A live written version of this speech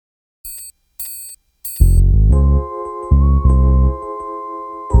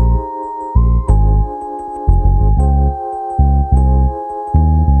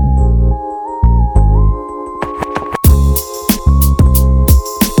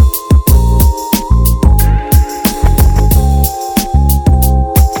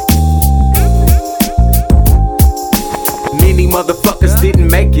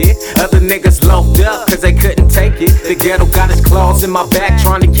The ghetto got its claws in my back,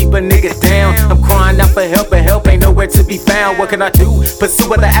 trying to keep a nigga down. I'm crying out for help, but help ain't nowhere to be found. What can I do?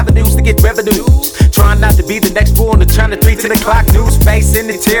 Pursue other avenues to get revenues. Trying not to be the next fool on the China 3 to the clock news. Facing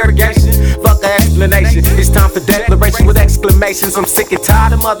interrogation, fuck an explanation. It's time for declaration with exclamations. I'm sick and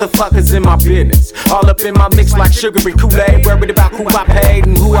tired of motherfuckers in my business. All up in my mix like sugar and Kool-Aid. Worried about who I paid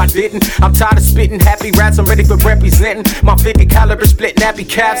and who I didn't. I'm tired of spitting happy raps, I'm ready for representing. My 50 caliber split nappy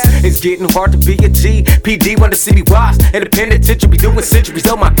caps. It's getting hard to be a G. PD wanna see me washed in the penitentiary, doing centuries.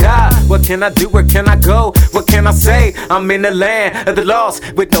 Oh my God, what can I do? Where can I go? What can I say? I'm in the land of the lost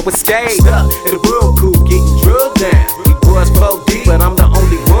with no escape. Stuck in the whirlpool, getting drugged down. We was 4 deep, but I'm the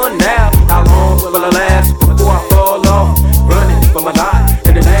only one now. How long will I last before I fall off? Running for my life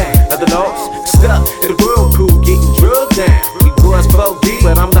in the land of the lost. Stuck in the whirlpool, getting drugged down. We was 4 deep,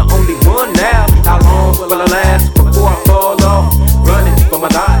 but I'm the only one now. How long will I last before I fall off? Running for my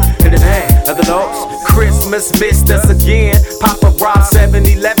life in the land of the lost. Christmas missed us again. Papa robbed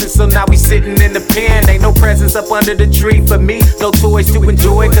 7-Eleven, so now we sitting in the pen. Ain't no presents up under the tree for me. No toys to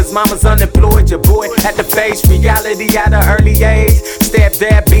enjoy, cause mama's unemployed. Your boy had to face reality at an early age.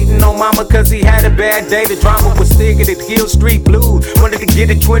 Stepdad beating on mama cause he had a bad day. The drama was sticking at Hill Street Blues. Wanted to get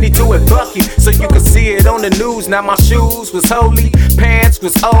it 22 at Bucky so you could see it on the news. Now my shoes was holy, pants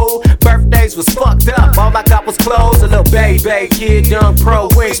was old, birthdays was fucked up. All I got was clothes, a little baby kid, young pro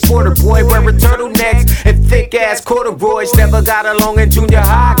wing sporter boy wearing turtlenecks and thick ass corduroys. Never got along in junior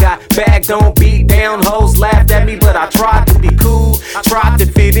high. Got bagged on, beat down, hoes laughed at me, but I tried to be cool, tried to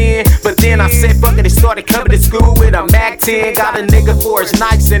fit in. But then I said fuck it and started coming to school with a Mac 10. Got a nigga for his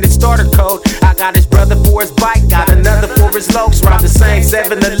Nikes and his starter coat. I got his brother for his bike, got another for his lokes. Robbed the same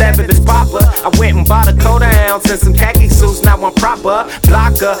 7-Eleven as Papa. I went and bought a quarter ounce and some khaki suits. Now I'm proper,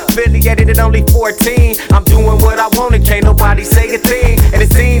 blocker, affiliated at only 14. I'm doing what I want and can't nobody say a thing. And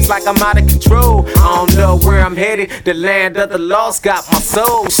it seems like I'm out of control. I don't know where I'm headed. The land of the lost got my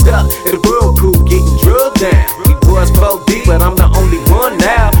soul stuck in the whirlpool, getting drugged down. We was 4 deep, but I'm the only one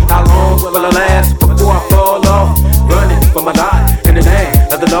now. How long will I last before I fall off? Running for my life in the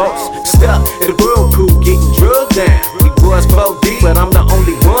land of the lost. Stuck in the whirlpool, getting drugged down. We was 4 deep, but I'm the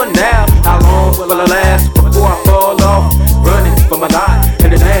only one now. How long will I last before I fall off? Running for my life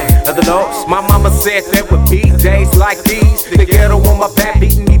in the land of the lost. My mama said there would be days like these. The ghetto on my back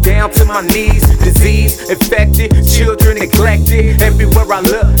beating me down to my knees. Disease, infected, children neglected. Everywhere I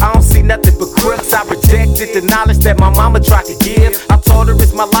look, I don't see nothing but crooks. I rejected the knowledge that my mama tried to give. I told her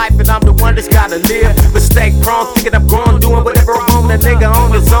it's my life and I'm the one that's gotta live. Mistake prone, thinking I'm grown, doing whatever I want. A nigga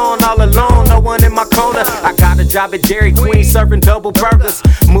on his own, all alone, no one in my corner. I got a job at Dairy Queen, serving double burgers.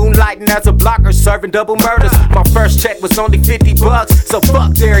 Moonlighting as a blocker, serving double murders. My first check was only $50, so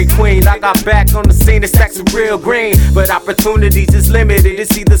fuck Dairy Queen. I got back on the scene and stacked some real green. But opportunities is limited,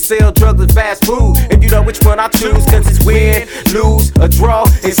 it's either sell drugs or fast food. And you know which one I choose, cause it's win, lose, or draw.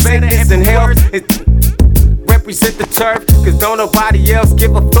 In sickness and health, represent the turf, cause don't nobody else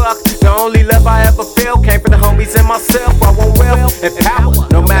give a fuck. The only love I ever felt came from the homies and myself. I want wealth and power,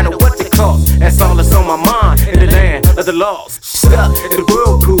 no matter what the cost. That's all that's on my mind, in the land of the lost. Stuck in the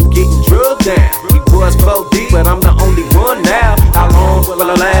whirlpool, getting drugged down.